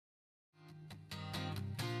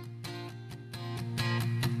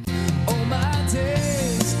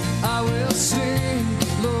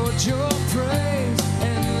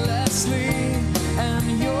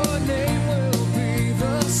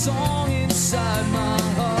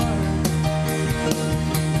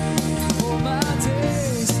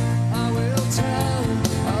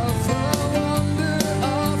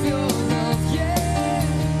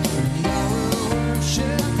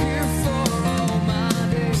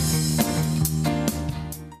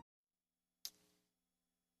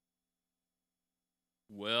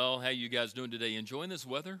Well, how you guys doing today? Enjoying this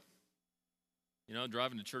weather? You know,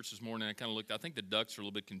 driving to church this morning, I kind of looked. I think the ducks are a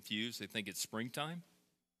little bit confused. They think it's springtime,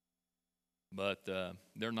 but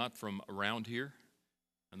they're not from around here,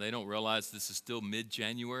 and they don't realize this is still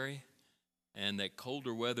mid-January, and that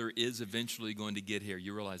colder weather is eventually going to get here.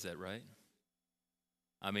 You realize that, right?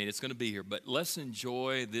 I mean, it's going to be here, but let's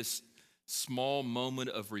enjoy this small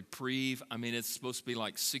moment of reprieve. I mean, it's supposed to be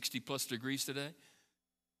like 60-plus degrees today.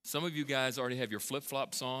 Some of you guys already have your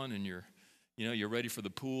flip-flops on and you're ready for the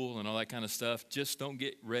pool and all that kind of stuff. Just don't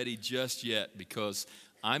get ready just yet, because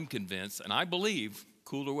I'm convinced, and I believe,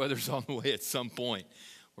 cooler weather's on the way at some point.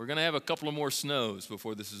 We're going to have a couple of more snows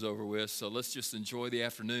before this is over with, so let's just enjoy the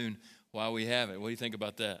afternoon while we have it. What do you think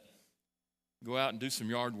about that? Go out and do some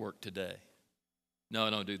yard work today. No,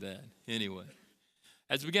 don't do that. Anyway.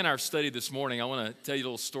 As we begin our study this morning, I want to tell you a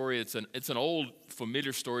little story. It's an old,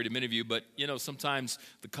 familiar story to many of you, but, you know, sometimes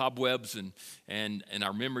the cobwebs and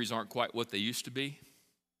our memories aren't quite what they used to be,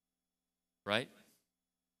 right?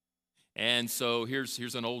 And so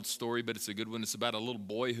here's an old story, but it's a good one. It's about a little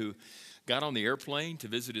boy who got on the airplane to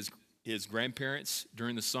visit his grandparents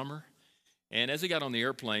during the summer. And as he got on the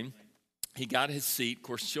airplane, he got his seat. Of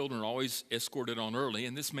course, children are always escorted on early,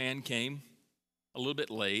 and this man came a little bit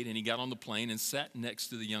late, and he got on the plane and sat next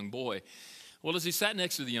to the young boy. Well, as he sat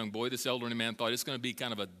next to the young boy, this elderly man thought, it's going to be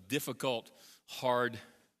kind of a difficult, hard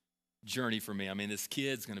journey for me. I mean, this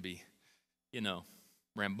kid's going to be,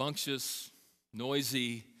 rambunctious,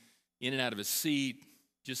 noisy, in and out of his seat,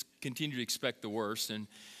 just continue to expect the worst. And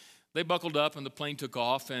they buckled up, and the plane took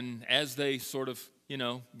off, and as they sort of,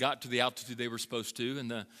 got to the altitude they were supposed to,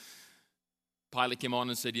 and the pilot came on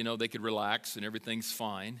and said, they could relax and everything's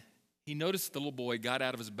fine, he noticed the little boy got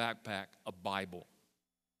out of his backpack a Bible.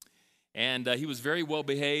 And he was very well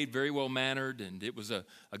behaved, very well mannered, and it was a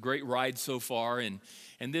great ride so far. And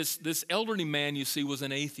this elderly man, you see, was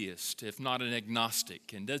an atheist, if not an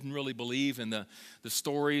agnostic, and doesn't really believe in the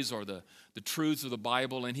stories or the truths of the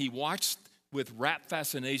Bible. And he watched with rapt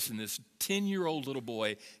fascination this 10-year-old little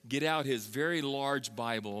boy get out his very large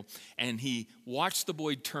Bible, and he watched the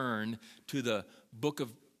boy turn to the book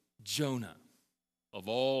of Jonah, of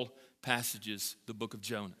all passages, the book of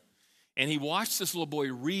Jonah. And he watched this little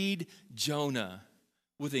boy read Jonah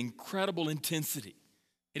with incredible intensity.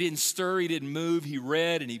 He didn't stir, he didn't move, he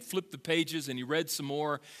read, and he flipped the pages, and he read some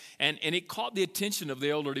more, and it caught the attention of the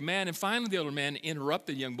elderly man. And finally the elderly man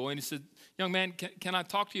interrupted the young boy, and he said, "Young man, can I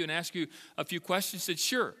talk to you and ask you a few questions?" He said,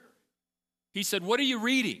 "Sure." He said, "What are you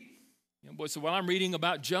reading?" The young boy said, "Well, I'm reading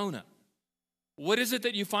about Jonah." "What is it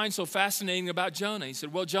that you find so fascinating about Jonah?" He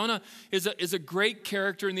said, "Well, Jonah is a great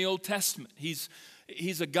character in the Old Testament.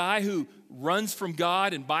 He's a guy who runs from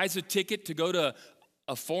God and buys a ticket to go to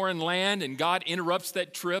a foreign land, and God interrupts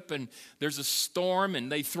that trip, and there's a storm,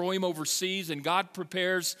 and they throw him overseas, and God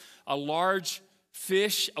prepares a large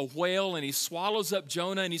fish, a whale, and he swallows up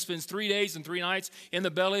Jonah, and he spends 3 days and 3 nights in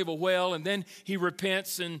the belly of a whale, and then he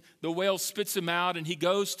repents, and the whale spits him out, and he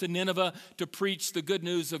goes to Nineveh to preach the good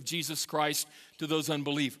news of Jesus Christ to those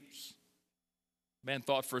unbelievers." The man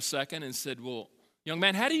thought for a second and said, "Well, young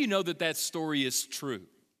man, how do you know that story is true?"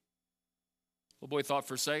 The little boy thought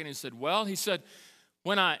for a second and said, "Well," he said,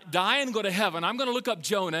 "when I die and go to heaven, I'm going to look up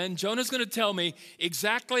Jonah, and Jonah's going to tell me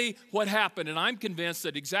exactly what happened, and I'm convinced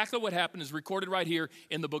that exactly what happened is recorded right here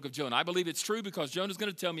in the book of Jonah. I believe it's true because Jonah's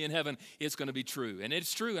going to tell me in heaven it's going to be true, and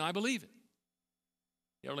it's true, and I believe it."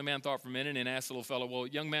 The elderly man thought for a minute and asked the little fellow, "Well,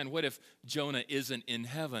 young man, what if Jonah isn't in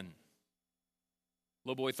heaven?" The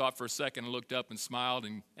little boy thought for a second and looked up and smiled,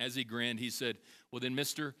 and as he grinned, he said, "Well, then,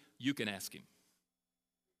 mister, you can ask him."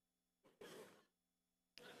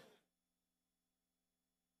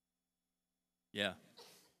 Yeah.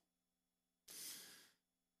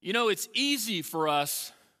 It's easy for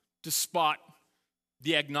us to spot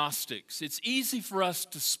the agnostics. It's easy for us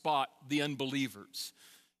to spot the unbelievers.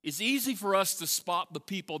 It's easy for us to spot the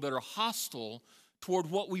people that are hostile toward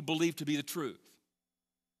what we believe to be the truth.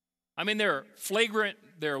 I mean, they're flagrant,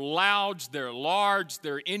 they're loud, they're large,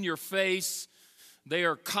 they're in your face. They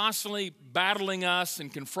are constantly battling us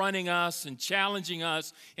and confronting us and challenging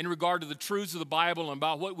us in regard to the truths of the Bible and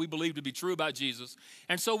about what we believe to be true about Jesus.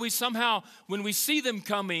 And so we somehow, when we see them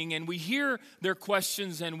coming and we hear their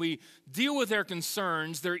questions and we deal with their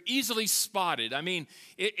concerns, they're easily spotted. I mean,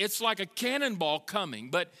 it's like a cannonball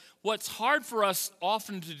coming. But what's hard for us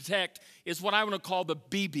often to detect is what I want to call the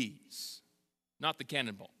BBs, not the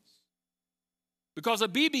cannonballs. Because a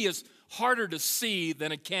BB is harder to see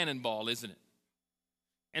than a cannonball, isn't it?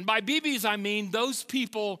 And by BBs, I mean those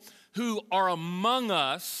people who are among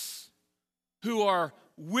us, who are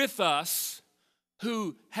with us,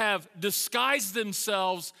 who have disguised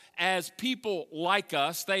themselves as people like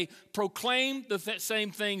us. They proclaim the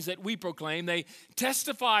same things that we proclaim. They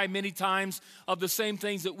testify many times of the same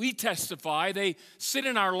things that we testify. They sit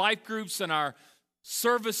in our life groups and our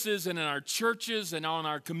services and in our churches and on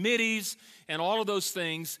our committees and all of those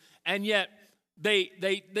things, and yet they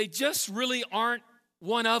just really aren't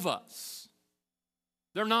one of us.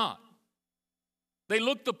 They're not. They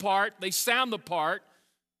look the part, they sound the part,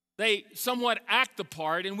 they somewhat act the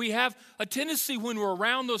part, and we have a tendency when we're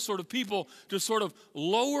around those sort of people to sort of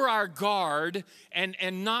lower our guard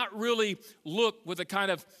and not really look with a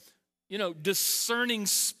kind of, discerning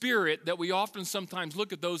spirit that we often sometimes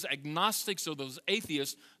look at those agnostics or those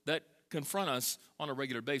atheists that confront us on a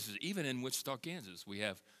regular basis. Even in Wichita, Kansas, we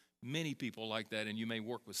have many people like that, and you may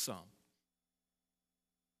work with some.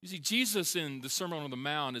 You see, Jesus in the Sermon on the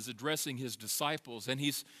Mount is addressing his disciples, and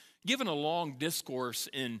he's given a long discourse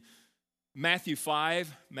in Matthew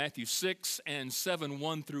 5, Matthew 6, and 7,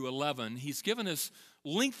 1 through 11. He's given us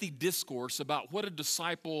lengthy discourse about what a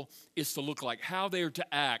disciple is to look like, how they are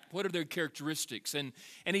to act, what are their characteristics. And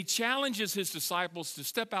he challenges his disciples to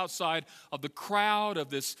step outside of the crowd of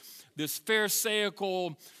this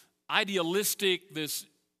pharisaical, idealistic, this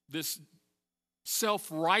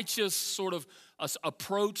self-righteous sort of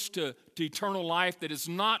approach to eternal life that is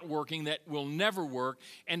not working, that will never work,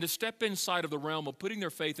 and to step inside of the realm of putting their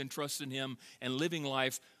faith and trust in him and living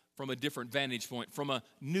life from a different vantage point, from a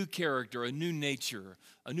new character, a new nature,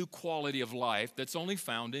 a new quality of life that's only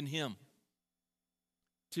found in him.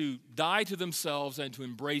 To die to themselves and to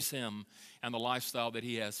embrace him and the lifestyle that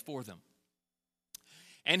he has for them.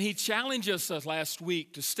 And he challenged us last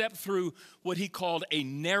week to step through what he called a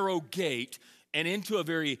narrow gate and into a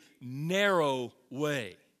very narrow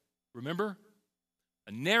way. Remember?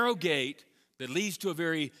 A narrow gate that leads to a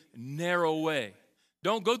very narrow way.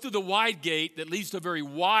 Don't go through the wide gate that leads to a very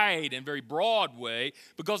wide and very broad way,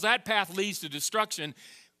 because that path leads to destruction.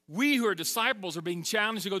 We who are disciples are being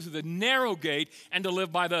challenged to go through the narrow gate and to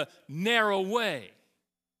live by the narrow way.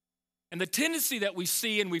 And the tendency that we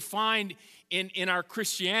see and we find in our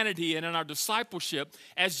Christianity and in our discipleship,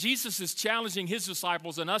 as Jesus is challenging his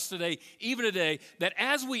disciples and us today, even today, that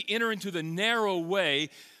as we enter into the narrow way,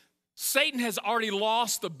 Satan has already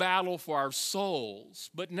lost the battle for our souls,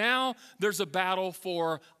 but now there's a battle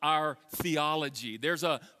for our theology. There's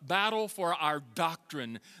a battle for our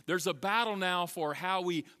doctrine. There's a battle now for how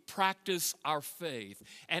we practice our faith.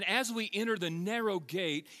 And as we enter the narrow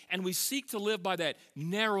gate and we seek to live by that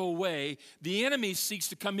narrow way, the enemy seeks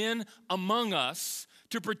to come in among us,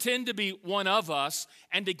 to pretend to be one of us,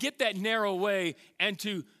 and to get that narrow way and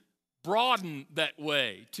to broaden that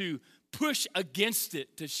way, to push against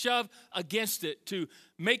it, to shove against it, to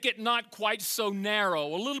make it not quite so narrow,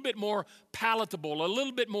 a little bit more palatable, a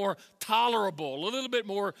little bit more tolerable, a little bit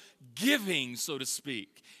more giving, so to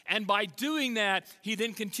speak. And by doing that, he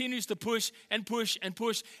then continues to push and push and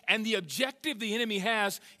push. And the objective the enemy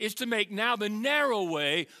has is to make now the narrow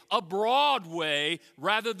way a broad way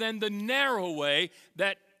rather than the narrow way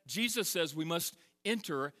that Jesus says we must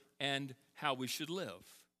enter and how we should live.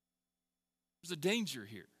 There's a danger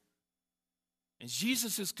here. And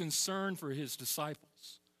Jesus is concerned for his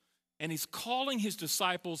disciples. And he's calling his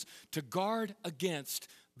disciples to guard against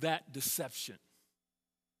that deception.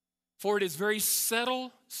 For it is very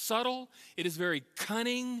subtle, it is very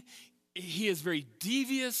cunning, he is very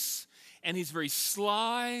devious, and he's very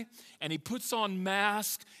sly, and he puts on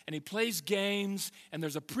masks, and he plays games, and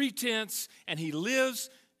there's a pretense, and he lives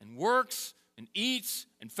and works and eats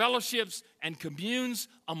and fellowships and communes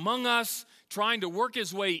among us, trying to work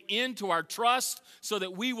his way into our trust so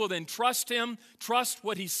that we will then trust him, trust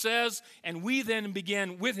what he says, and we then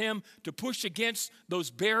begin with him to push against those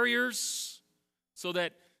barriers so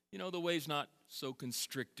that, the way's not so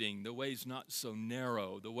constricting, the way's not so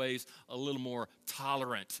narrow, the way's a little more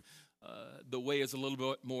tolerant, the way is a little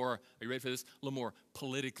bit more, are you ready for this? A little more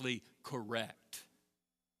politically correct.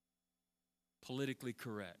 Politically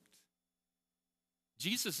correct.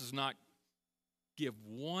 Jesus does not care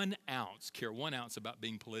 1 ounce about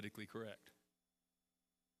being politically correct,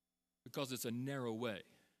 because it's a narrow way.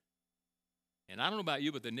 And I don't know about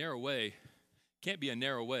you, but the narrow way can't be a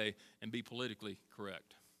narrow way and be politically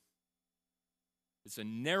correct. It's a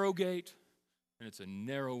narrow gate and it's a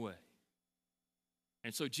narrow way.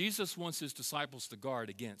 And so Jesus wants his disciples to guard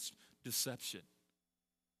against deception.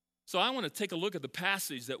 So I want to take a look at the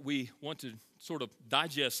passage that we want to sort of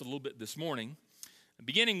digest a little bit this morning,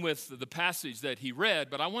 beginning with the passage that he read,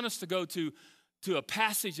 but I want us to go to a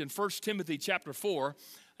passage in 1 Timothy chapter 4,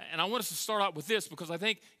 and I want us to start out with this because I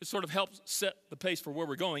think it sort of helps set the pace for where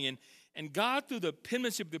we're going. And God, through the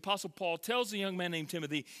penmanship of the Apostle Paul, tells the young man named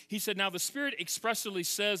Timothy, he said, now the Spirit expressly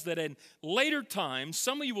says that in later times,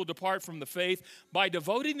 some of you will depart from the faith by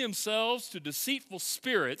devoting themselves to deceitful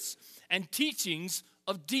spirits and teachings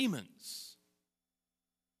of demons.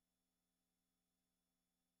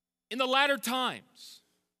 In the latter times,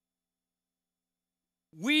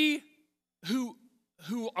 we who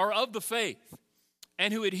are of the faith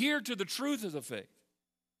and who adhere to the truth of the faith,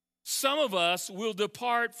 some of us will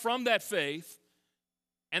depart from that faith,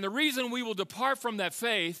 and the reason we will depart from that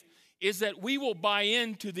faith is that we will buy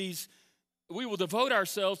into these, we will devote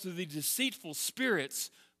ourselves to the deceitful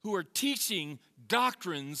spirits who are teaching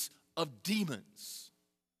doctrines of demons.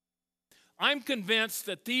 I'm convinced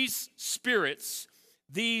that these spirits,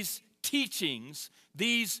 these teachings,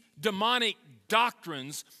 these demonic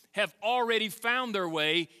doctrines have already found their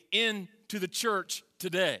way into the church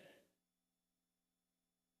today.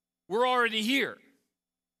 We're already here.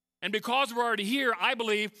 And because we're already here, I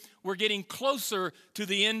believe we're getting closer to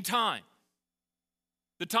the end time.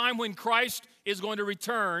 The time when Christ is going to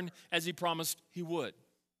return as he promised he would.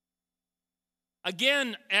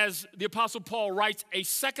 Again, as the Apostle Paul writes a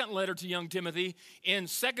second letter to young Timothy in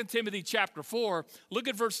 2 Timothy chapter 4, look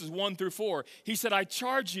at verses 1 through 4. He said, I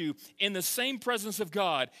charge you in the same presence of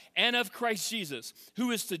God and of Christ Jesus,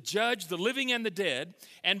 who is to judge the living and the dead,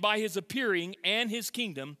 and by his appearing and his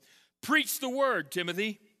kingdom, preach the word,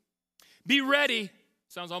 Timothy. Be ready.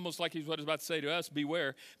 Sounds almost like he's what he's about to say to us.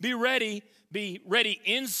 Beware. Be ready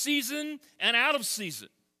in season and out of season.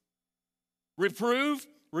 Reprove,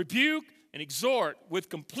 rebuke, and exhort with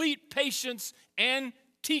complete patience and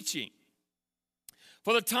teaching.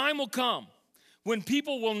 For the time will come when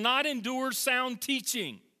people will not endure sound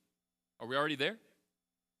teaching. Are we already there?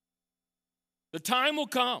 The time will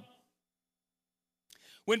come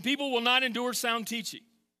when people will not endure sound teaching,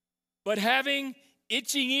 but having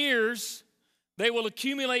itching ears, they will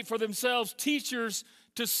accumulate for themselves teachers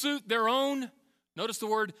to suit their own, notice the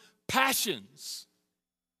word, passions,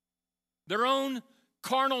 their own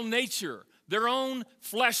carnal nature, their own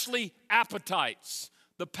fleshly appetites,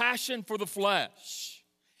 the passion for the flesh.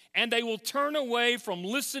 And they will turn away from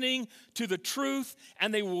listening to the truth,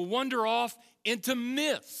 and they will wander off into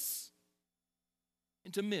myths.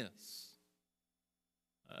 Into myths.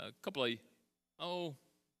 A couple of,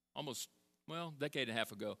 decade and a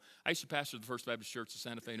half ago, I used to pastor the First Baptist Church in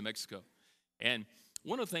Santa Fe, New Mexico. And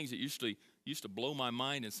one of the things that used to blow my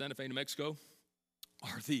mind in Santa Fe, New Mexico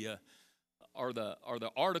are the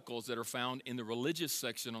articles that are found in the religious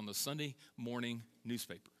section on the Sunday morning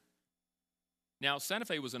newspaper. Now, Santa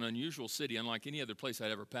Fe was an unusual city, unlike any other place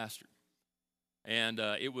I'd ever pastored. And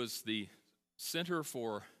it was the center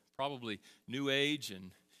for probably New Age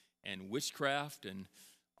and witchcraft and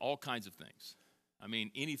all kinds of things. I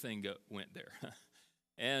mean, anything went there.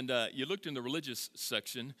 And you looked in the religious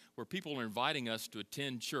section where people are inviting us to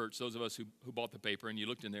attend church, those of us who bought the paper, and you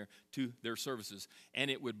looked in there to their services.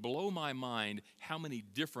 And it would blow my mind how many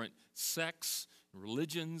different sects,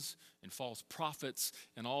 religions, and false prophets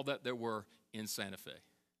and all that there were in Santa Fe.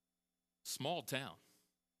 Small town.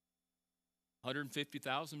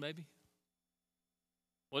 150,000 maybe?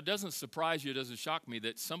 Well, it doesn't surprise you, it doesn't shock me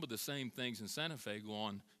that some of the same things in Santa Fe go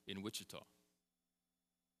on in Wichita.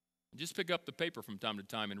 Just pick up the paper from time to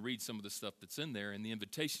time and read some of the stuff that's in there and the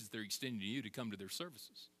invitations they're extending to you to come to their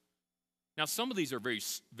services. Now, some of these are very,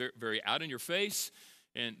 very, very out in your face,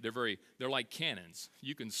 and they're like cannons.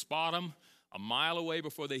 You can spot them a mile away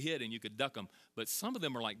before they hit, and you could duck them. But some of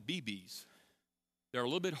them are like BBs. They're a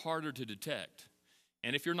little bit harder to detect.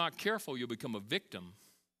 And if you're not careful, you'll become a victim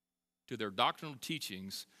to their doctrinal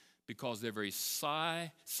teachings because they're very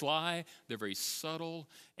sly, they're very subtle,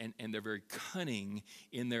 and they're very cunning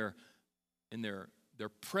in their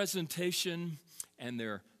presentation and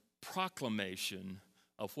their proclamation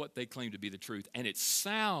of what they claim to be the truth. And it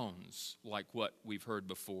sounds like what we've heard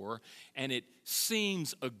before, and it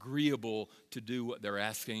seems agreeable to do what they're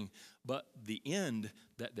asking, but the end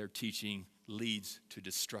that they're teaching leads to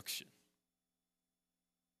destruction.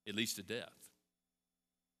 It leads to death.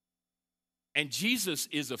 And Jesus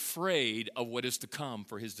is afraid of what is to come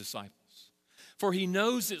for his disciples. For he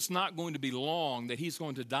knows it's not going to be long that he's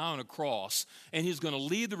going to die on a cross, and he's going to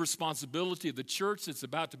leave the responsibility of the church that's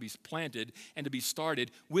about to be planted and to be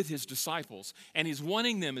started with his disciples. And he's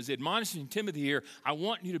wanting them, as admonishing Timothy here, I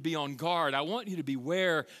want you to be on guard. I want you to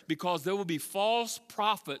beware, because there will be false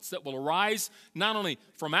prophets that will arise not only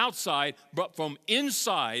from outside, but from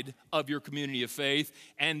inside of your community of faith,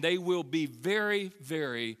 and they will be very,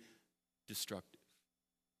 very destructive.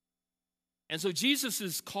 And so Jesus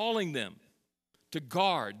is calling them to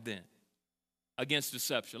guard then against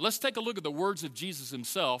deception. Let's take a look at the words of Jesus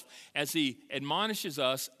himself as he admonishes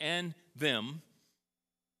us and them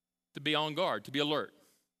to be on guard, to be alert,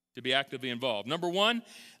 to be actively involved. Number one,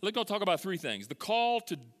 look, I'll talk about three things. The call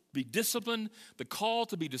to be disciplined, the call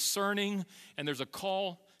to be discerning, and there's a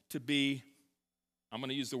call to be, I'm going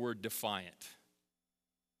to use the word defiant.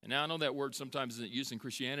 And now I know that word sometimes isn't used in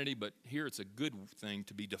Christianity, but here it's a good thing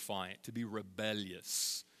to be defiant, to be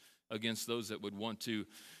rebellious against those that would want to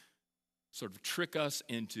sort of trick us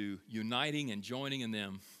into uniting and joining in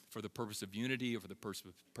them for the purpose of unity or for the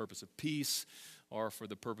purpose of peace or for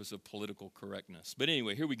the purpose of political correctness. But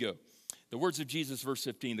anyway, here we go. The words of Jesus, verse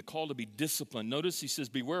 15, the call to be disciplined. Notice he says,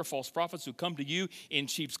 beware of false prophets who come to you in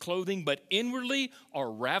sheep's clothing, but inwardly are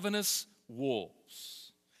ravenous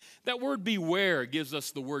wolves. That word beware gives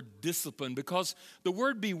us the word discipline because the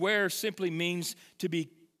word beware simply means to be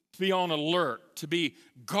on alert, to be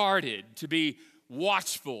guarded, to be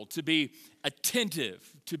watchful, to be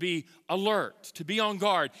attentive, to be alert, to be on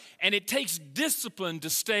guard. And it takes discipline to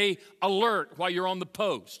stay alert while you're on the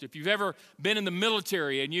post. If you've ever been in the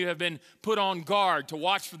military and you have been put on guard to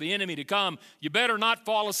watch for the enemy to come, you better not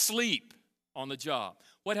fall asleep on the job.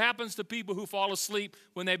 What happens to people who fall asleep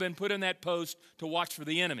when they've been put in that post to watch for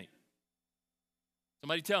the enemy?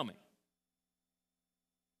 Somebody tell me.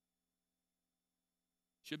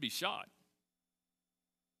 Should be shot.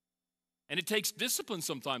 And it takes discipline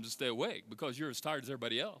sometimes to stay awake because you're as tired as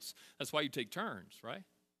everybody else. That's why you take turns, right?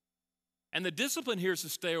 And the discipline here is to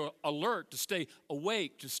stay alert, to stay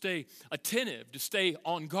awake, to stay attentive, to stay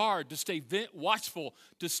on guard, to stay watchful,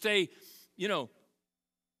 to stay,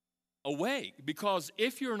 awake. Because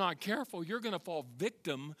if you're not careful, you're going to fall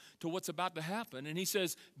victim to what's about to happen. And he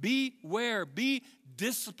says, beware, be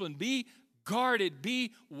disciplined, be guarded,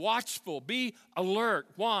 be watchful, be alert.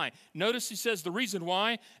 Why? Notice he says the reason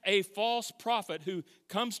why: a false prophet who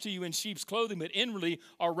comes to you in sheep's clothing, but inwardly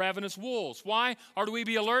are ravenous wolves. Why are we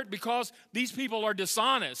be alert? Because these people are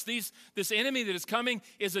dishonest. This enemy that is coming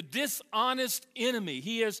is a dishonest enemy.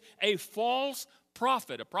 He is a false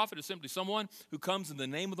prophet. A prophet is simply someone who comes in the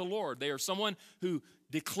name of the Lord. They are someone who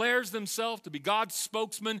declares themselves to be God's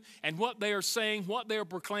spokesman, and what they are saying, what they are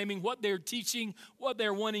proclaiming, what they are teaching, what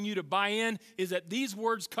they're wanting you to buy in is that these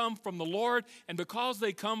words come from the Lord, and because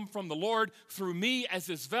they come from the Lord through me as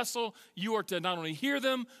his vessel, you are to not only hear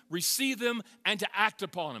them, receive them, and to act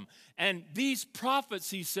upon them. And these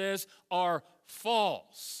prophets, he says, are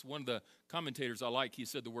false. One of the commentators I like, he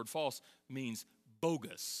said the word false means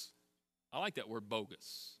bogus. I like that word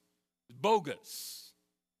bogus. Bogus.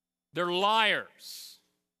 They're liars.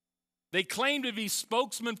 They claim to be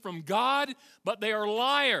spokesmen from God, but they are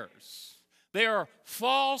liars. They are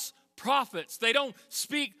false prophets. They don't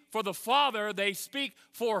speak for the Father, they speak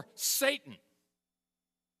for Satan.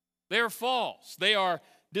 They are false. They are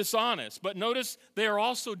dishonest. But notice they are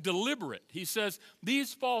also deliberate. He says,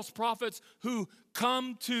 these false prophets who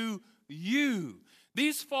come to you.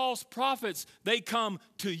 These false prophets, they come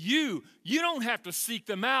to you. You don't have to seek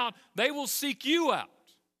them out. They will seek you out.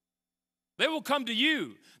 They will come to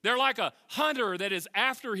you. They're like a hunter that is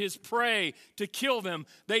after his prey to kill them.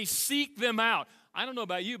 They seek them out. I don't know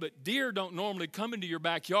about you, but deer don't normally come into your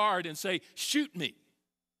backyard and say, shoot me.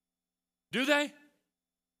 Do they?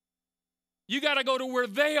 You got to go to where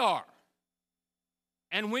they are.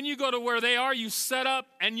 And when you go to where they are, you set up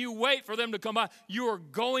and you wait for them to come by. You are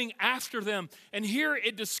going after them. And here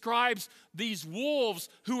it describes these wolves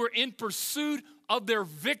who are in pursuit of their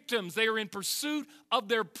victims. They are in pursuit of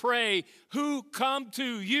their prey who come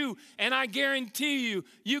to you. And I guarantee you,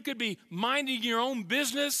 you could be minding your own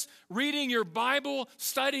business, reading your Bible,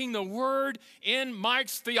 studying the Word in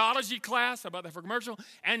Mike's theology class. How about that for a commercial?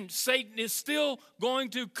 And Satan is still going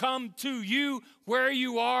to come to you where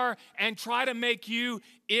you are and try to make you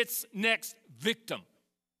its next victim.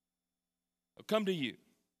 They'll come to you.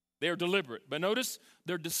 They are deliberate. But notice,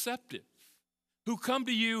 they're deceptive. Who come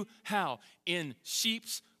to you, how? In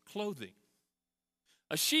sheep's clothing.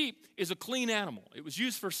 A sheep is a clean animal. It was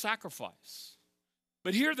used for sacrifice.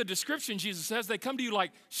 But here the description, Jesus says, they come to you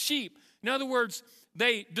like sheep. In other words,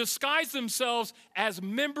 they disguise themselves as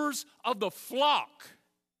members of the flock.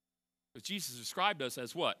 But Jesus described us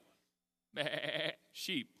as what?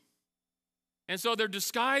 Sheep. And so they're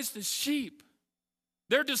disguised as sheep.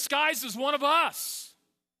 They're disguised as one of us.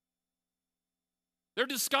 They're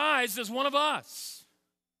disguised as one of us.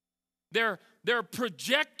 They're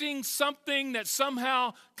projecting something that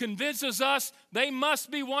somehow convinces us they must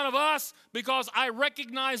be one of us because I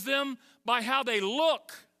recognize them by how they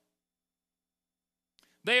look.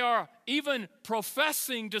 They are even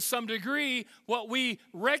professing to some degree what we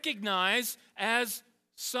recognize as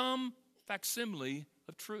some facsimile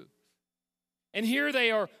of truth. And here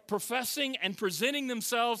they are professing and presenting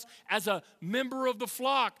themselves as a member of the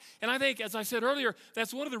flock. And I think, as I said earlier,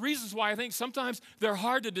 that's one of the reasons why I think sometimes they're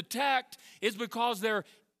hard to detect is because they're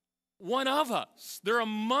one of us. They're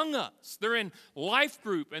among us. They're in life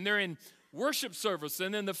group, and they're in worship service,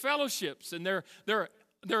 and in the fellowships, and they're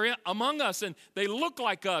among us, and they look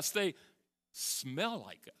like us. They smell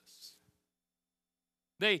like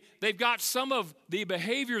us. They've got some of the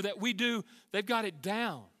behavior that we do. They've got it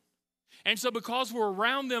down. And so because we're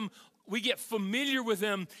around them, we get familiar with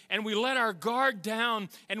them, and we let our guard down,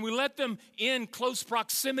 and we let them in close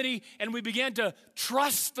proximity, and we begin to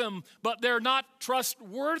trust them, but they're not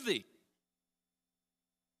trustworthy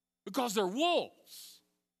because they're wolves.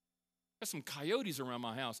 Got some coyotes around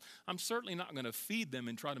my house. I'm certainly not going to feed them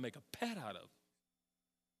and try to make a pet out of them.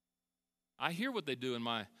 I hear what they do in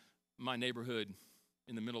my neighborhood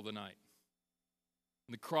in the middle of the night,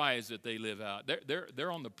 and the cries that they live out.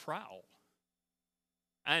 They're on the prowl.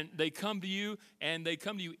 And they come to you, and they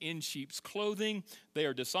come to you in sheep's clothing. They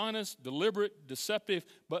are dishonest, deliberate, deceptive,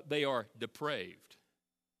 but they are depraved.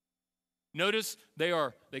 Notice they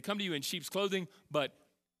come to you in sheep's clothing, but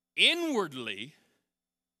inwardly,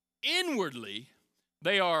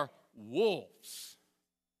 they are wolves.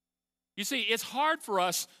 You see, it's hard for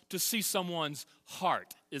us to see someone's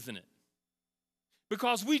heart, isn't it?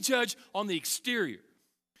 Because we judge on the exterior.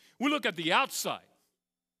 We look at the outside.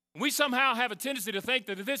 We somehow have a tendency to think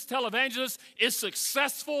that if this televangelist is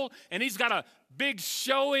successful and he's got a big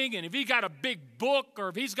showing and if he got a big book or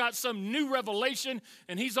if he's got some new revelation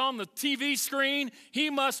and he's on the TV screen, he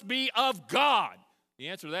must be of God. The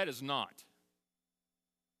answer to that is not.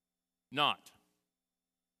 Not.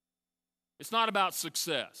 It's not about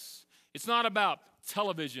success. It's not about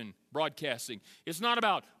television broadcasting. It's not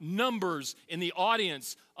about numbers in the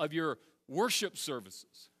audience of your worship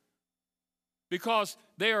services. Because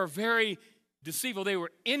they are very deceitful. They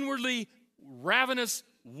were inwardly ravenous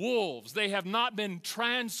wolves. They have not been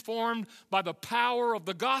transformed by the power of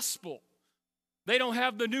the gospel. They don't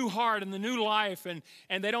have the new heart and the new life, and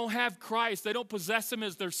they don't have Christ. They don't possess him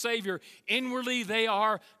as their Savior. Inwardly, they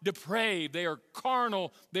are depraved. They are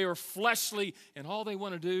carnal. They are fleshly, and all they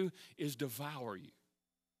want to do is devour you.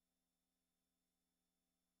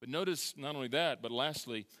 But notice not only that, but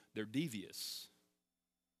lastly, they're devious.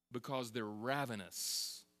 Because they're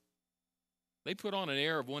ravenous. They put on an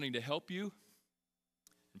air of wanting to help you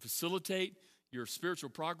and facilitate your spiritual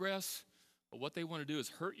progress, but what they want to do is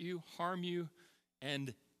hurt you, harm you,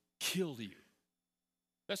 and kill you.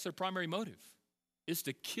 That's their primary motive, is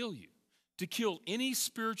to kill you, to kill any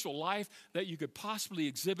spiritual life that you could possibly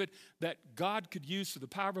exhibit that God could use through the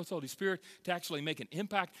power of the Holy Spirit to actually make an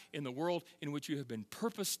impact in the world in which you have been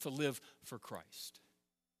purposed to live for Christ.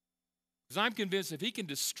 Because I'm convinced if he can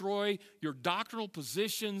destroy your doctrinal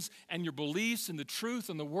positions and your beliefs in the truth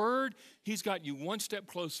and the word, he's got you one step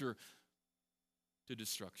closer to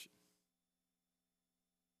destruction.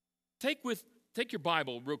 Take your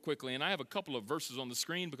Bible real quickly, and I have a couple of verses on the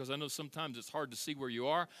screen because I know sometimes it's hard to see where you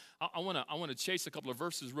are. I want to chase a couple of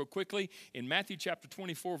verses real quickly in Matthew chapter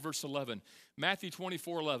 24, verse 11. Matthew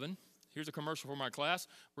 24:11. Here's a commercial for my class.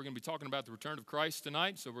 We're going to be talking about the return of Christ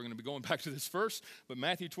tonight, so we're going to be going back to this verse. But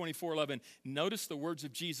Matthew 24:11, notice the words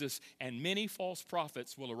of Jesus, and many false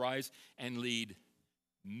prophets will arise and lead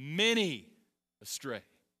many astray.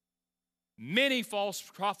 Many false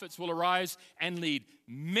prophets will arise and lead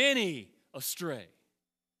many astray.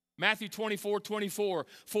 Matthew 24:24,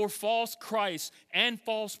 for false Christs and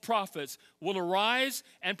false prophets will arise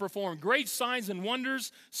and perform great signs and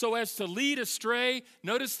wonders so as to lead astray,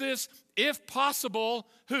 notice this, if possible,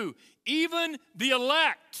 who? Even the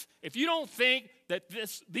elect. If you don't think that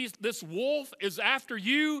this wolf is after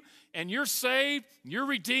you and you're saved, you're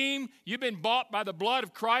redeemed, you've been bought by the blood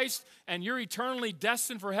of Christ, and you're eternally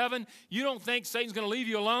destined for heaven, you don't think Satan's going to leave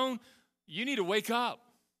you alone, you need to wake up.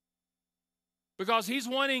 Because he's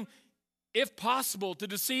wanting, if possible, to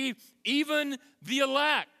deceive even the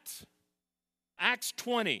elect. Acts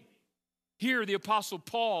 20. Here, the Apostle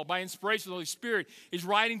Paul, by inspiration of the Holy Spirit, is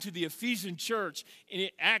writing to the Ephesian church. In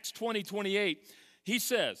Acts 20:28, he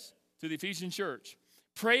says to the Ephesian church,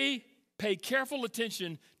 pay careful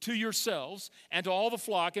attention to yourselves and to all the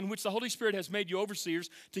flock in which the Holy Spirit has made you overseers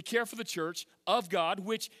to care for the church of God,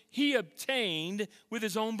 which he obtained with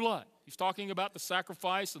his own blood. He's talking about the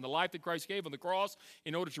sacrifice and the life that Christ gave on the cross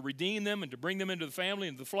in order to redeem them and to bring them into the family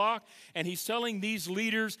and the flock. And he's telling these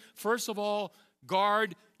leaders, first of all,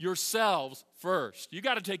 guard yourselves first. You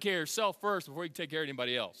got to take care of yourself first before you can take care of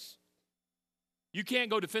anybody else. You can't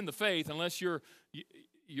go defend the faith unless you're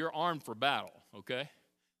armed for battle, okay?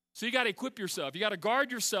 So you got to equip yourself. You got to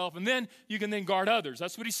guard yourself, and then you can then guard others.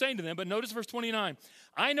 That's what he's saying to them. But notice verse 29.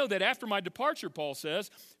 I know that after my departure, Paul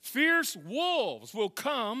says, fierce wolves will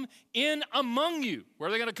come in among you. Where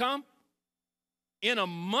are they going to come? In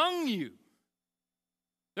among you.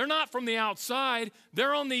 They're not from the outside.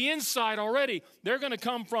 They're on the inside already. They're going to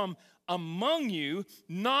come from among you,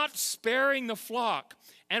 not sparing the flock.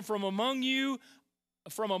 And from among your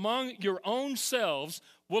own selves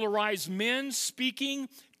will arise men speaking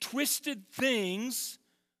twisted things,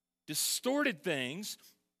 distorted things,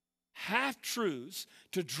 half-truths,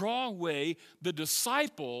 to draw away the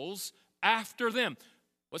disciples after them.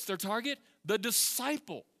 What's their target? The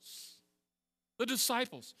disciples. The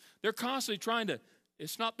disciples. They're constantly trying to,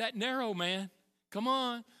 it's not that narrow, man. Come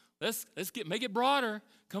on. Let's make it broader.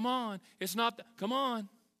 Come on. It's not, come on.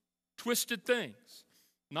 Twisted things.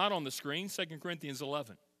 Not on the screen, 2 Corinthians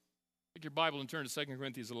 11. Take your Bible and turn to 2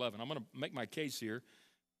 Corinthians 11. I'm going to make my case here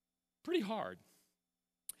pretty hard.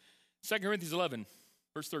 2 Corinthians 11,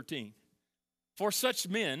 verse 13. For such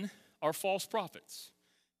men are false prophets,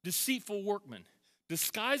 deceitful workmen,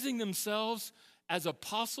 disguising themselves as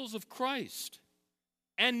apostles of Christ.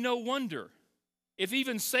 And no wonder, if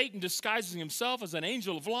even Satan disguising himself as an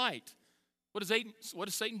angel of light. What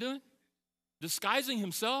is Satan doing? Disguising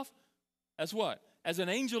himself as what? As an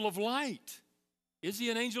angel of light. Is he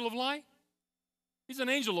an angel of light? He's an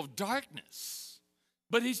angel of darkness.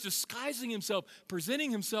 But he's disguising himself,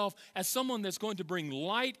 presenting himself as someone that's going to bring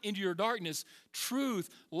light into your darkness, truth,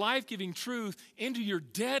 life-giving truth into your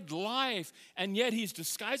dead life. And yet he's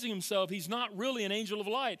disguising himself. He's not really an angel of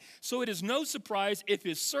light. So it is no surprise if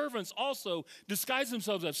his servants also disguise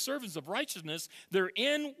themselves as servants of righteousness. Their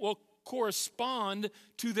end will correspond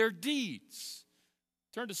to their deeds.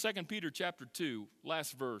 Turn to 2 Peter chapter 2,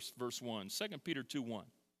 last verse, verse 1. 2 Peter 2:1.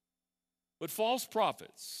 But false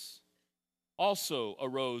prophets also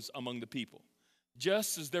arose among the people,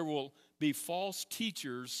 just as there will be false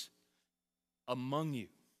teachers among you,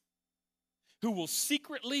 who will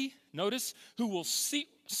secretly, notice, who will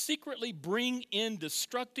secretly bring in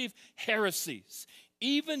destructive heresies,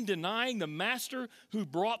 even denying the master who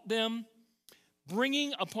brought them,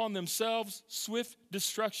 bringing upon themselves swift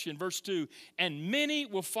destruction. Verse 2, and many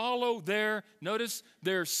will follow their, notice,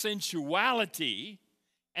 their sensuality,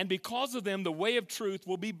 and because of them, the way of truth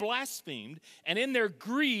will be blasphemed. And in their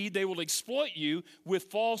greed, they will exploit you with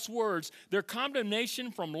false words. Their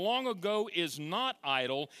condemnation from long ago is not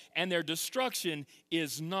idle, and their destruction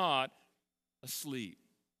is not asleep.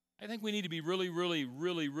 I think we need to be really, really,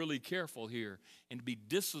 really, really careful here and to be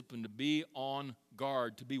disciplined, to be on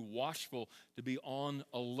guard, to be watchful, to be on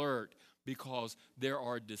alert, because there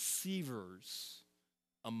are deceivers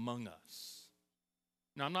among us.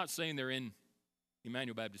 Now, I'm not saying they're in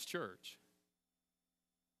Immanuel Baptist Church.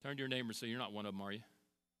 Turn to your neighbor and say, you're not one of them, are you?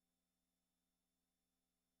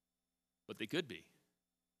 But they could be.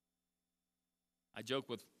 I joke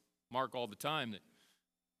with Mark all the time that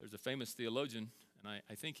there's a famous theologian, and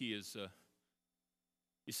I think he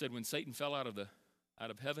said when Satan fell out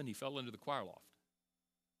of heaven, he fell into the choir loft.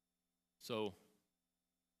 So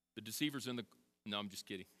the deceivers no, I'm just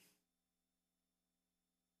kidding.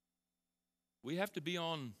 We have to be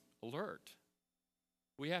on alert.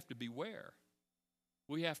 We have to beware.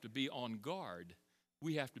 We have to be on guard.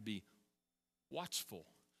 We have to be watchful.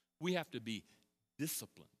 We have to be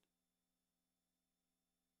disciplined,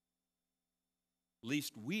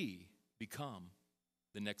 lest we become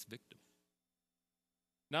the next victim.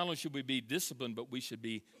 Not only should we be disciplined, but we should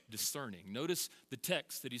be discerning. Notice the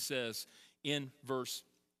text that he says in verse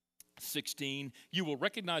 16, you will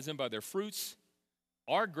recognize them by their fruits.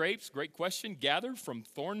 Are grapes, great question, gathered from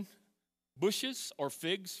thorn bushes or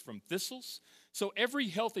figs from thistles? So every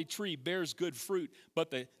healthy tree bears good fruit, but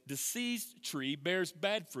the diseased tree bears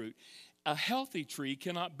bad fruit. A healthy tree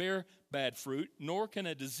cannot bear bad fruit, nor can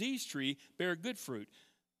a diseased tree bear good fruit.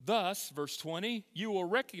 Thus, verse 20, you will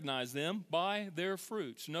recognize them by their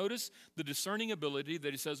fruits. Notice the discerning ability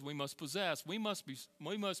that he says we must possess. We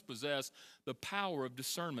must possess the power of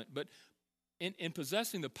discernment. But in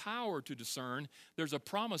possessing the power to discern, there's a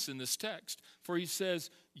promise in this text. For he says,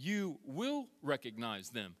 you will recognize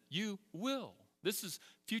them. You will. This is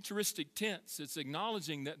futuristic tense. It's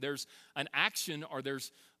acknowledging that there's an action or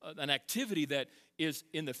there's an activity that is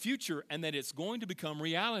in the future and that it's going to become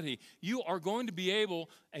reality. You are going to be able,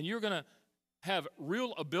 and you're going to have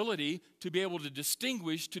real ability to be able to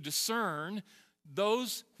distinguish, to discern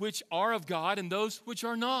those which are of God and those which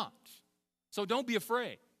are not. So don't be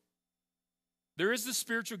afraid. There is the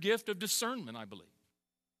spiritual gift of discernment, I believe.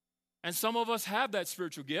 And some of us have that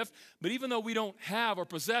spiritual gift, but even though we don't have or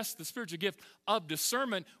possess the spiritual gift of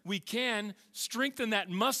discernment, we can strengthen that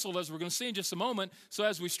muscle, as we're going to see in just a moment. So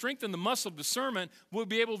as we strengthen the muscle of discernment, we'll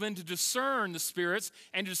be able then to discern the spirits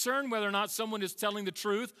and discern whether or not someone is telling the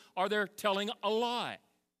truth or they're telling a lie.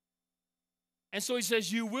 And so he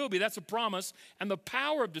says, you will be. That's a promise. And the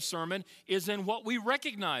power of discernment is in what we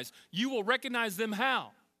recognize. You will recognize them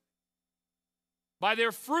how? By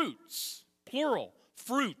their fruits, plural.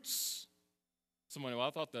 Fruits. Somebody, well, I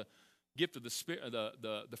thought the gift of the Spirit,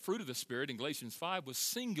 the fruit of the Spirit in Galatians 5 was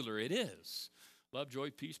singular. It is. Love, joy,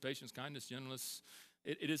 peace, patience, kindness, gentleness.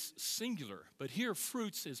 It is singular. But here,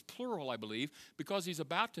 fruits is plural, I believe, because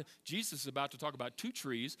Jesus is about to talk about two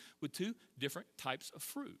trees with two different types of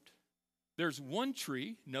fruit. There's one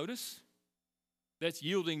tree, notice, that's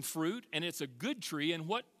yielding fruit, and it's a good tree. And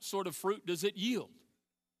what sort of fruit does it yield?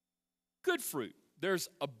 Good fruit. There's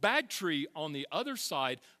a bad tree on the other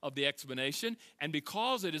side of the explanation, and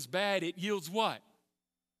because it is bad, it yields what?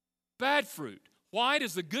 Bad fruit. Why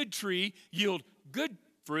does the good tree yield good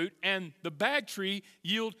fruit and the bad tree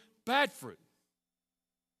yield bad fruit?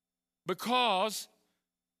 Because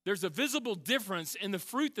there's a visible difference in the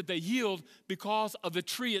fruit that they yield because of the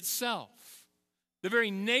tree itself. The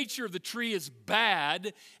very nature of the tree is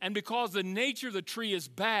bad, and because the nature of the tree is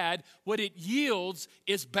bad, what it yields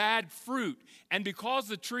is bad fruit. And because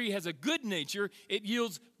the tree has a good nature, it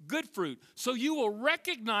yields good fruit. So you will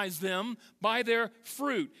recognize them by their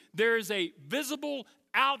fruit. There is a visible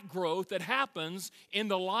outgrowth that happens in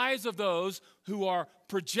the lives of those who are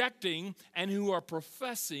projecting and who are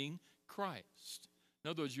professing Christ.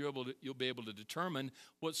 In other words, you'll be able to determine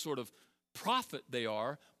what sort of prophet they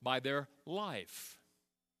are by their life,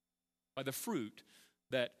 by the fruit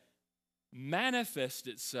that manifests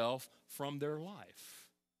itself from their life.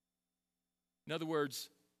 In other words,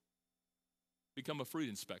 become a fruit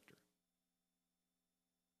inspector.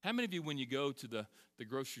 How many of you, when you go to the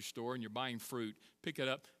grocery store and you're buying fruit, pick it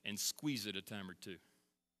up and squeeze it a time or two?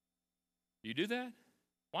 Do you do that?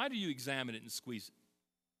 Why do you examine it and squeeze it?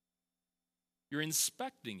 You're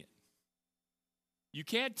inspecting it. You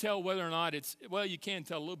can't tell whether or not you can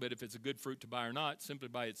tell a little bit if it's a good fruit to buy or not, simply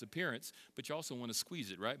by its appearance, but you also want to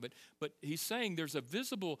squeeze it, right? But he's saying there's a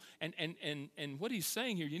visible, and what he's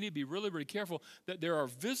saying here, you need to be really, really careful that there are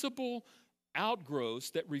visible outgrowths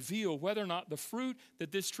that reveal whether or not the fruit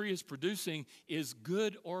that this tree is producing is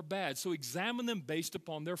good or bad. So examine them based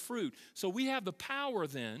upon their fruit. So we have the power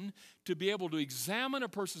then to be able to examine a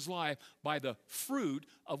person's life by the fruit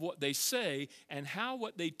of what they say, and how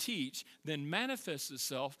what they teach then manifests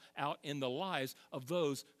itself out in the lives of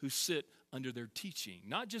those who sit under their teaching.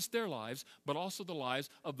 Not just their lives, but also the lives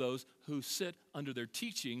of those who sit under their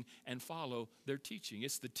teaching and follow their teaching.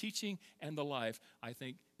 It's the teaching and the life, I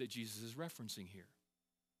think, that Jesus is referencing here.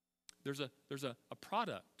 There's a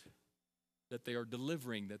product that they are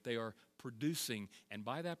delivering, that they are producing, and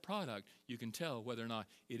by that product, you can tell whether or not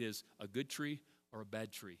it is a good tree or a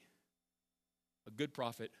bad tree, a good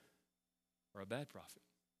prophet or a bad prophet.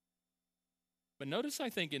 But notice, I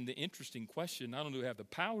think, in the interesting question, not only do we have the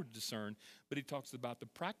power to discern, but he talks about the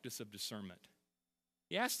practice of discernment.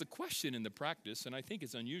 He asked the question in the practice, and I think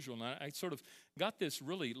it's unusual, and I sort of got this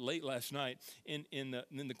really late last night. In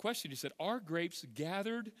the question, he said, are grapes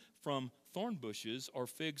gathered from thorn bushes or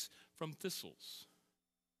figs from thistles?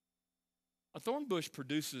 A thorn bush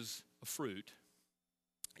produces a fruit.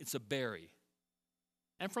 It's a berry.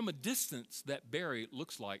 And from a distance, that berry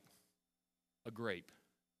looks like a grape.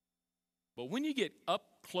 But when you get up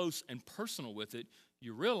close and personal with it,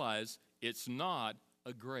 you realize it's not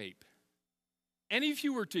a grape. And if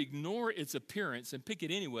you were to ignore its appearance and pick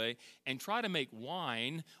it anyway and try to make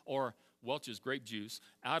wine or Welch's grape juice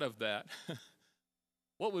out of that,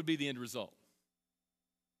 what would be the end result?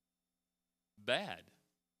 Bad.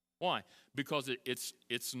 Why? Because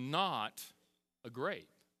it's not a grape.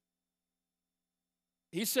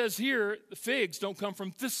 He says here, the figs don't come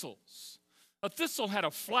from thistles. A thistle had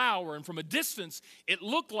a flower, and from a distance, it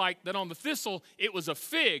looked like that on the thistle, it was a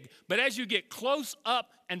fig. But as you get close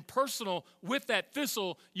up and personal with that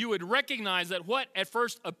thistle, you would recognize that what at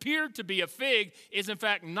first appeared to be a fig is in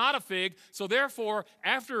fact not a fig. So therefore,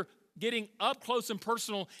 after getting up close and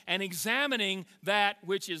personal and examining that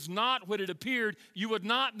which is not what it appeared, you would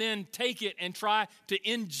not then take it and try to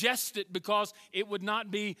ingest it, because it would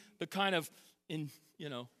not be the kind of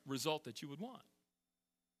result that you would want.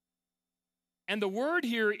 And the word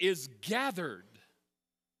here is gathered.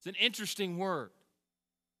 It's an interesting word.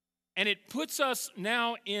 And it puts us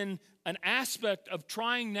now in an aspect of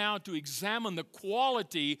trying now to examine the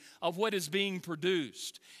quality of what is being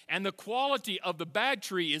produced. And the quality of the bad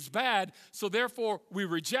tree is bad, so therefore we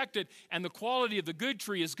reject it. And the quality of the good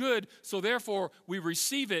tree is good, so therefore we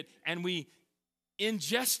receive it and we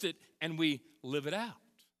ingest it and we live it out.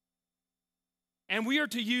 And we are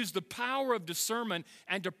to use the power of discernment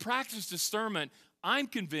and to practice discernment, I'm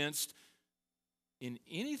convinced, in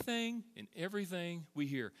anything and everything we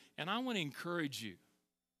hear. And I want to encourage you,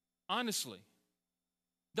 honestly,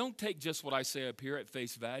 don't take just what I say up here at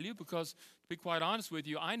face value, because to be quite honest with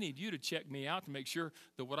you, I need you to check me out to make sure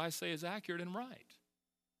that what I say is accurate and right.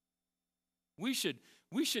 We should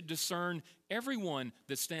discern everyone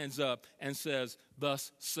that stands up and says,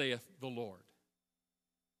 "Thus saith the Lord."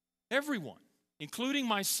 Everyone, including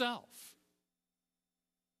myself.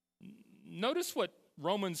 Notice what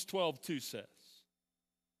Romans 12:2 says.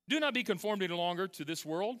 Do not be conformed any longer to this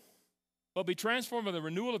world, but be transformed by the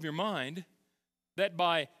renewal of your mind, that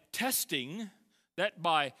by testing,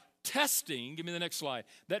 give me the next slide,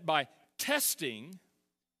 that by testing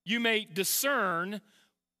you may discern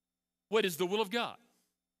what is the will of God.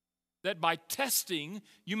 That by testing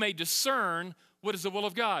you may discern what is the will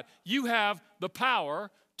of God. You have the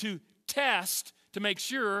power to test to make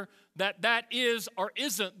sure that that is or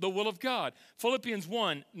isn't the will of God. Philippians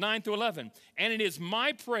 1:9-11. And it is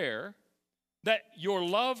my prayer that your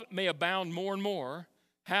love may abound more and more.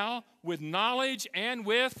 How? With knowledge and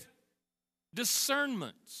with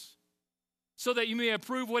discernment, so that you may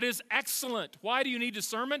approve what is excellent. Why do you need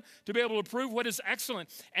discernment? To be able to prove what is excellent.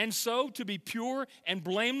 And so to be pure and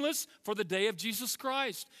blameless for the day of Jesus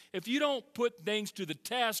Christ. If you don't put things to the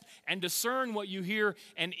test and discern what you hear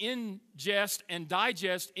and ingest and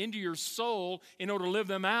digest into your soul in order to live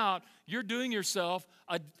them out, you're doing yourself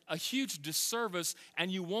a huge disservice,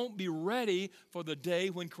 and you won't be ready for the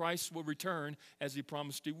day when Christ will return as he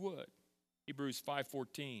promised he would. Hebrews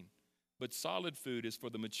 5:14. But solid food is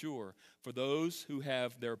for the mature, for those who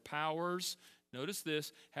have their powers, notice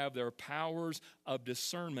this, have their powers of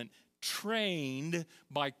discernment trained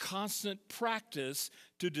by constant practice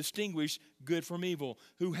to distinguish good from evil.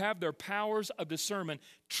 Who have their powers of discernment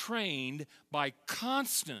trained by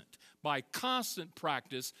constant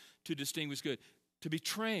practice to distinguish good. To be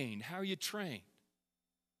trained. How are you trained?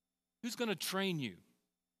 Who's going to train you?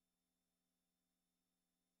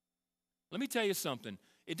 Let me tell you something.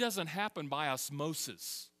 It doesn't happen by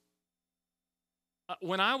osmosis.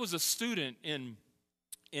 When I was a student in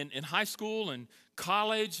high school and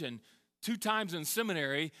college and 2 times in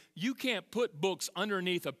seminary, you can't put books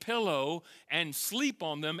underneath a pillow and sleep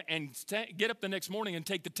on them and get up the next morning and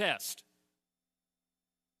take the test.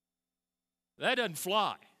 That doesn't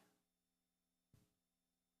fly.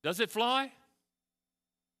 Does it fly?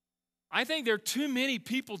 I think there are too many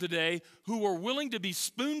people today who are willing to be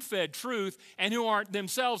spoon-fed truth and who aren't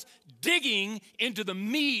themselves digging into the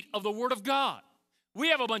meat of the Word of God. We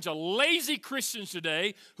have a bunch of lazy Christians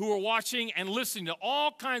today who are watching and listening to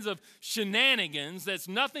all kinds of shenanigans that's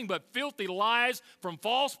nothing but filthy lies from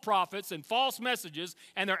false prophets and false messages,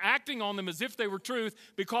 and they're acting on them as if they were truth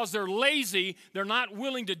because they're lazy. They're not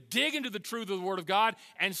willing to dig into the truth of the Word of God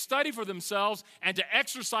and study for themselves and to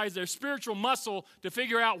exercise their spiritual muscle to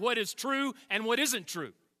figure out what is true and what isn't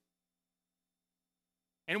true.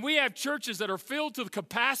 And we have churches that are filled to the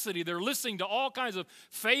capacity. They're listening to all kinds of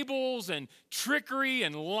fables and trickery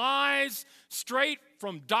and lies straight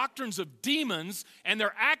from doctrines of demons, and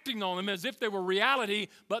they're acting on them as if they were reality,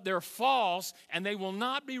 but they're false, and they will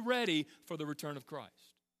not be ready for the return of Christ.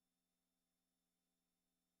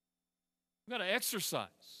 We've got to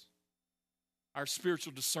exercise our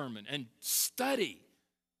spiritual discernment and study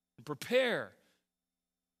and prepare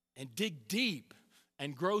and dig deep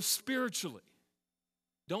and grow spiritually.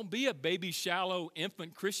 Don't be a baby, shallow,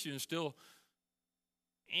 infant Christian still,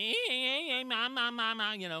 give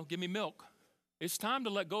me milk. It's time to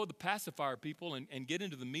let go of the pacifier people and get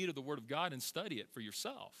into the meat of the Word of God and study it for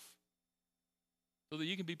yourself so that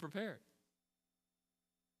you can be prepared.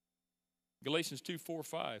 Galatians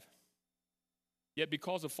 2:4-5. Yet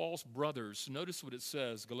because of false brothers, notice what it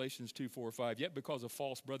says, Galatians 2:4-5. Yet because of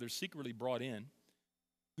false brothers secretly brought in,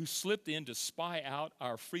 who slipped in to spy out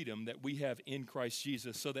our freedom that we have in Christ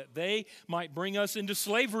Jesus, so that they might bring us into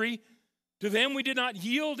slavery. To them we did not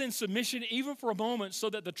yield in submission even for a moment, so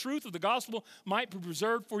that the truth of the gospel might be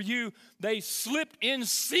preserved for you. They slipped in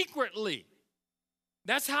secretly.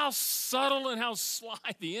 That's how subtle and how sly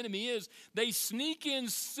the enemy is. They sneak in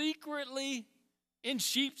secretly in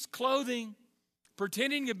sheep's clothing,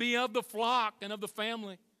 pretending to be of the flock and of the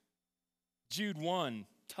family. Jude 1,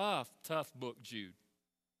 tough book, Jude.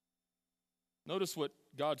 Notice what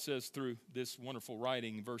God says through this wonderful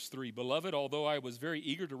writing, verse 3, Beloved, although I was very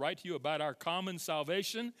eager to write to you about our common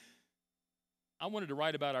salvation, I wanted to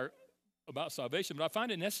write about salvation, but I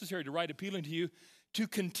find it necessary to write appealing to you to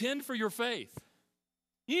contend for your faith.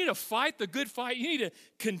 You need to fight the good fight. You need to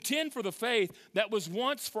contend for the faith that was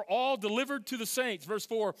once for all delivered to the saints. Verse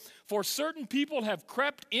 4, For certain people have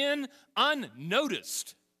crept in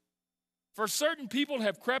unnoticed. For certain people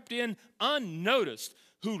have crept in unnoticed,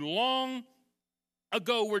 who long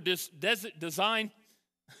ago were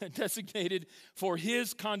designated for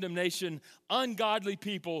his condemnation, ungodly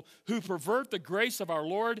people who pervert the grace of our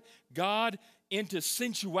Lord God into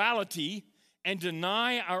sensuality and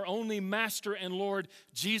deny our only Master and Lord,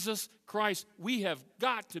 Jesus Christ. We have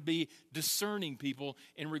got to be discerning people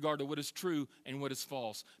in regard to what is true and what is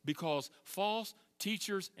false, because false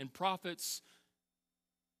teachers and prophets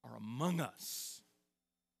are among us.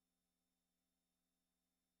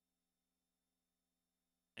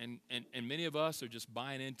 And many of us are just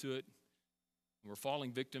buying into it. We're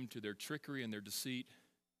falling victim to their trickery and their deceit.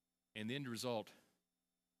 And the end result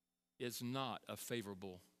is not a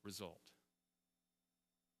favorable result.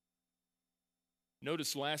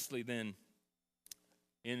 Notice lastly then,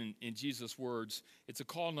 in Jesus' words, it's a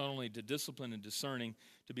call not only to discipline and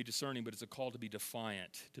to be discerning, but it's a call to be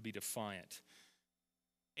defiant,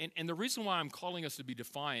 And the reason why I'm calling us to be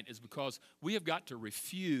defiant is because we have got to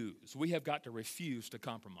refuse to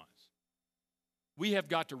compromise. We have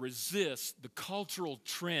got to resist the cultural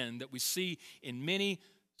trend that we see in many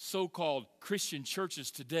so-called Christian churches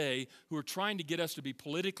today who are trying to get us to be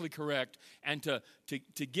politically correct and to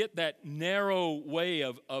get that narrow way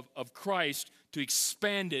of Christ, to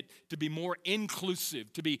expand it, to be more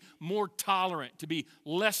inclusive, to be more tolerant, to be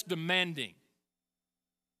less demanding,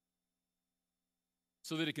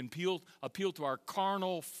 so that it can appeal to our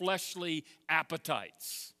carnal, fleshly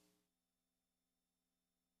appetites.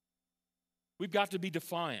 We've got to be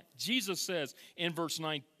defiant. Jesus says in verse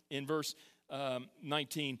 19,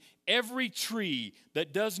 every tree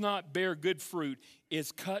that does not bear good fruit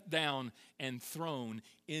is cut down and thrown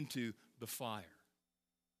into the fire.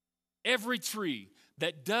 Every tree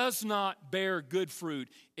that does not bear good fruit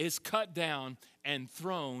is cut down and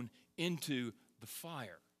thrown into the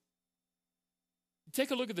fire.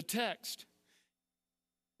 Take a look at the text.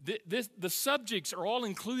 The subjects are all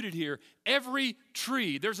included here. Every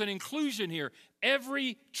tree, there's an inclusion here.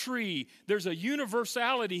 Every tree, there's a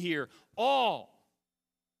universality here. All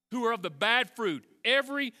who are of the bad fruit,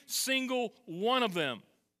 every single one of them.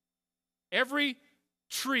 Every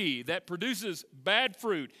tree that produces bad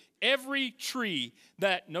fruit, every tree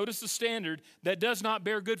that, notice the standard, that does not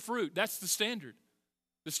bear good fruit. That's the standard.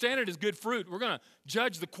 The standard is good fruit. We're going to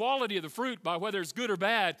judge the quality of the fruit by whether it's good or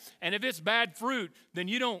bad. And if it's bad fruit, then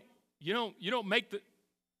you don't make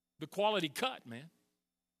the quality cut, man.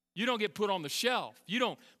 You don't get put on the shelf. You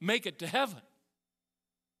don't make it to heaven.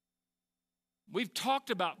 We've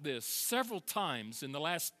talked about this several times in the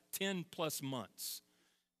last 10 plus months,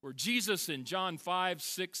 where Jesus in John 5,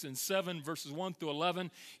 6, and 7, verses 1 through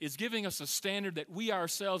 11, is giving us a standard that we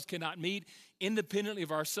ourselves cannot meet independently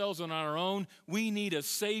of ourselves and on our own. We need a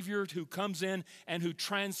Savior who comes in and who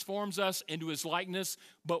transforms us into his likeness,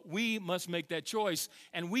 but we must make that choice.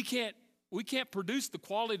 And we can't produce the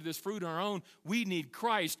quality of this fruit on our own. We need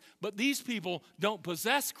Christ. But these people don't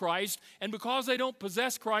possess Christ, and because they don't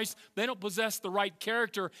possess Christ, they don't possess the right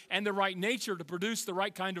character and the right nature to produce the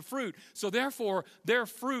right kind of fruit. So therefore, their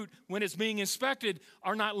fruit, when it's being inspected,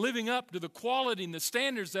 are not living up to the quality and the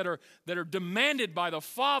standards that are demanded by the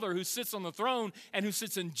Father who sits on the throne and who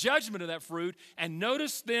sits in judgment of that fruit. And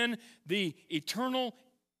notice then the eternal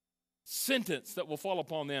sentence that will fall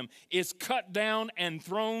upon them is cut down and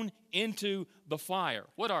thrown into the fire.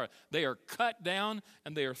 What are they? Are cut down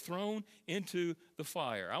and they are thrown into the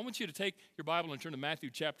fire. I want you to take your Bible and turn to Matthew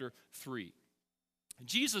chapter 3.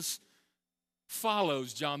 Jesus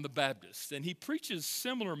follows John the Baptist, and he preaches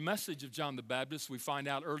similar message of John the Baptist. We find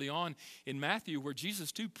out early on in Matthew where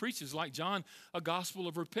Jesus too preaches, like John, a gospel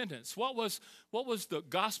of repentance. What was the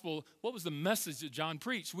gospel? What was the message that John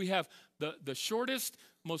preached? We have the shortest,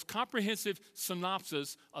 most comprehensive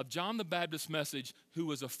synopsis of John the Baptist's message, who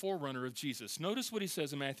was a forerunner of Jesus. Notice what he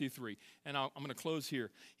says in Matthew 3, and I'm going to close here.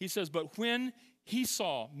 He says, but when he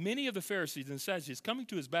saw many of the Pharisees and Sadducees coming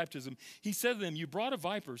to his baptism, he said to them, you brought of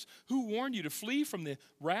vipers, who warned you to flee from the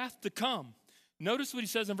wrath to come? Notice what he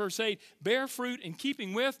says in verse 8, bear fruit in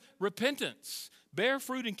keeping with repentance. Bear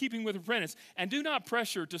fruit in keeping with repentance. And do not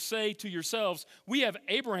pressure to say to yourselves, we have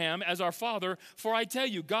Abraham as our father, for I tell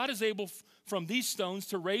you, God is able from these stones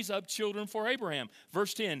to raise up children for Abraham.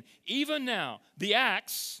 Verse 10, even now the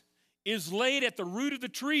axe is laid at the root of the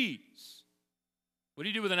trees. What do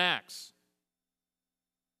you do with an axe?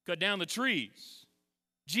 Cut down the trees.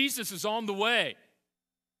 Jesus is on the way.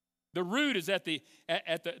 The root is the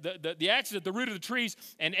axe is at the root of the trees,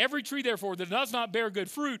 and every tree, therefore, that does not bear good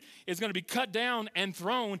fruit is going to be cut down and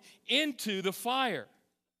thrown into the fire.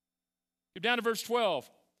 Go down to verse 12.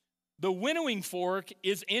 The winnowing fork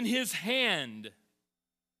is in his hand,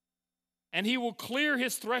 and he will clear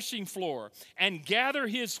his threshing floor and gather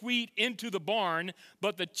his wheat into the barn,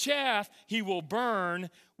 but the chaff he will burn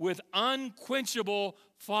with unquenchable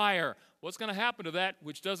fire. What's going to happen to that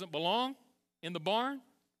which doesn't belong in the barn?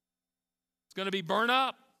 It's going to be burned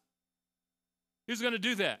up. Who's going to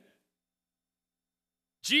do that?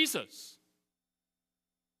 Jesus.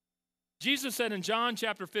 Jesus said in John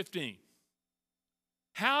chapter 15,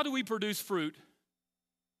 how do we produce fruit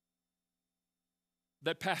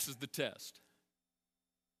that passes the test?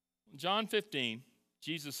 In John 15,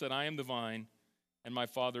 Jesus said, I am the vine, and my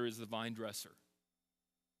Father is the vine dresser.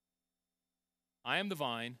 I am the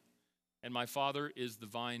vine, and my Father is the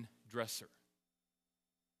vine dresser.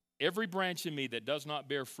 Every branch in me that does not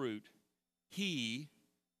bear fruit, he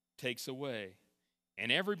takes away.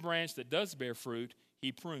 And every branch that does bear fruit,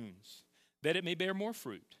 he prunes, that it may bear more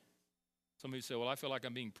fruit. Some of you say, well, I feel like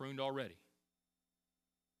I'm being pruned already.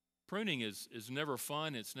 Pruning is never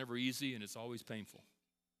fun, it's never easy, and it's always painful.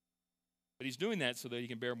 But he's doing that so that he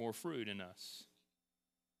can bear more fruit in us.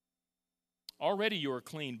 Already you are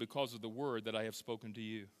clean because of the word that I have spoken to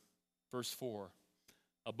you. Verse 4,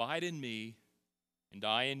 abide in me, and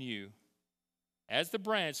I in you. As the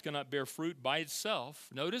branch cannot bear fruit by itself,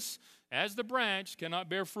 notice, as the branch cannot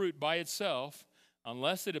bear fruit by itself,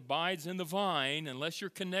 unless it abides in the vine, unless you're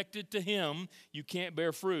connected to him, you can't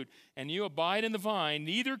bear fruit. And you abide in the vine,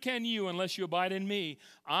 neither can you unless you abide in me.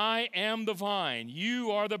 I am the vine,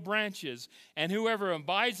 you are the branches. And whoever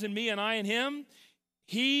abides in me and I in him,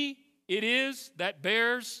 he it is that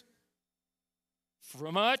bears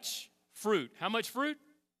much fruit. How much fruit?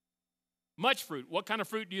 Much fruit. What kind of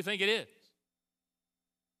fruit do you think it is?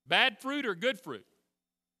 Bad fruit or good fruit?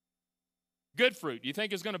 Good fruit. Do you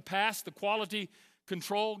think it's going to pass the quality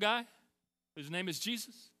control guy? His name is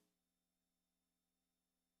Jesus.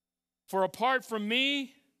 For apart from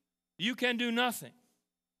me, you can do nothing.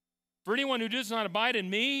 For anyone who does not abide in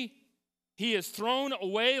me, he is thrown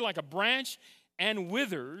away like a branch and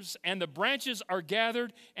withers, and the branches are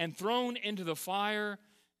gathered and thrown into the fire,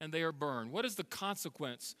 and they are burned. What is the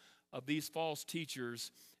consequence of these false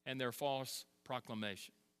teachers and their false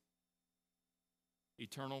proclamation?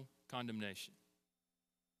 Eternal condemnation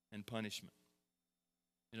and punishment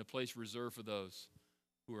in a place reserved for those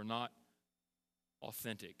who are not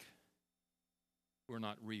authentic, who are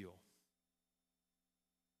not real.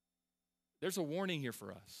 There's a warning here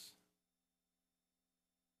for us.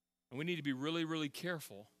 And we need to be really, really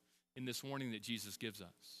careful in this warning that Jesus gives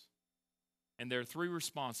us. And there are three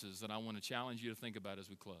responses that I want to challenge you to think about as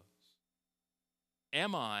we close.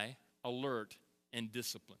 Am I alert and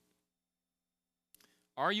disciplined?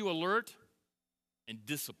 Are you alert and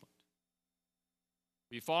disciplined?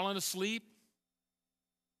 Have you fallen asleep?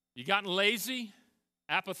 You gotten lazy,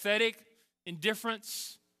 apathetic,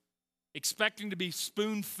 indifference, expecting to be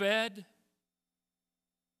spoon-fed?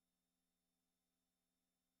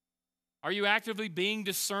 Are you actively being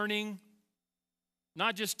discerning,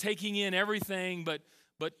 not just taking in everything, but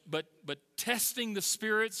testing the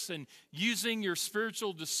spirits and using your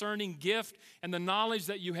spiritual discerning gift and the knowledge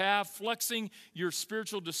that you have, flexing your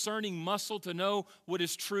spiritual discerning muscle to know what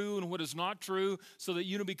is true and what is not true so that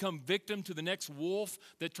you don't become victim to the next wolf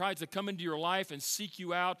that tries to come into your life and seek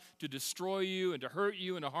you out to destroy you and to hurt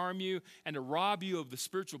you and to harm you and to rob you of the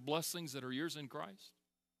spiritual blessings that are yours in Christ?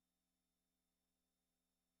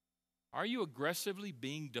 Are you aggressively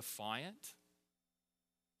being defiant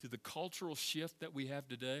to the cultural shift that we have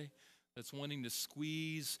today that's wanting to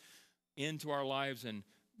squeeze into our lives and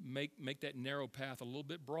make that narrow path a little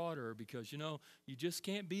bit broader? Because, you just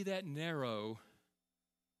can't be that narrow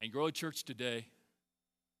and grow a church today.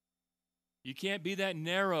 You can't be that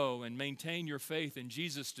narrow and maintain your faith in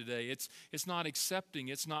Jesus today. It's not accepting.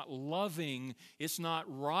 It's not loving. It's not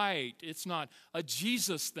right. It's not a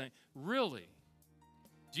Jesus thing. Really.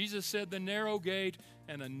 Jesus said the narrow gate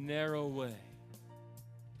and a narrow way.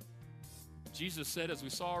 Jesus said, as we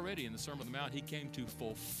saw already in the Sermon on the Mount, he came to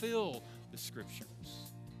fulfill the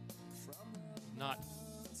Scriptures, not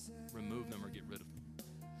remove them or get rid of them.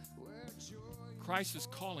 Christ is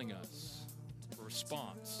calling us for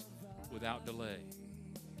response without delay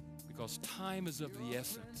because time is of the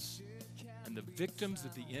essence, and the victims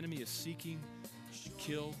that the enemy is seeking to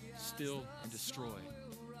kill, steal, and destroy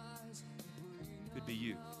could be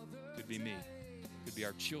you, could be me, could be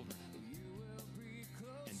our children,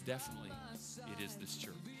 definitely it is this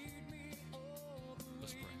church.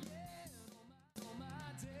 Let's pray.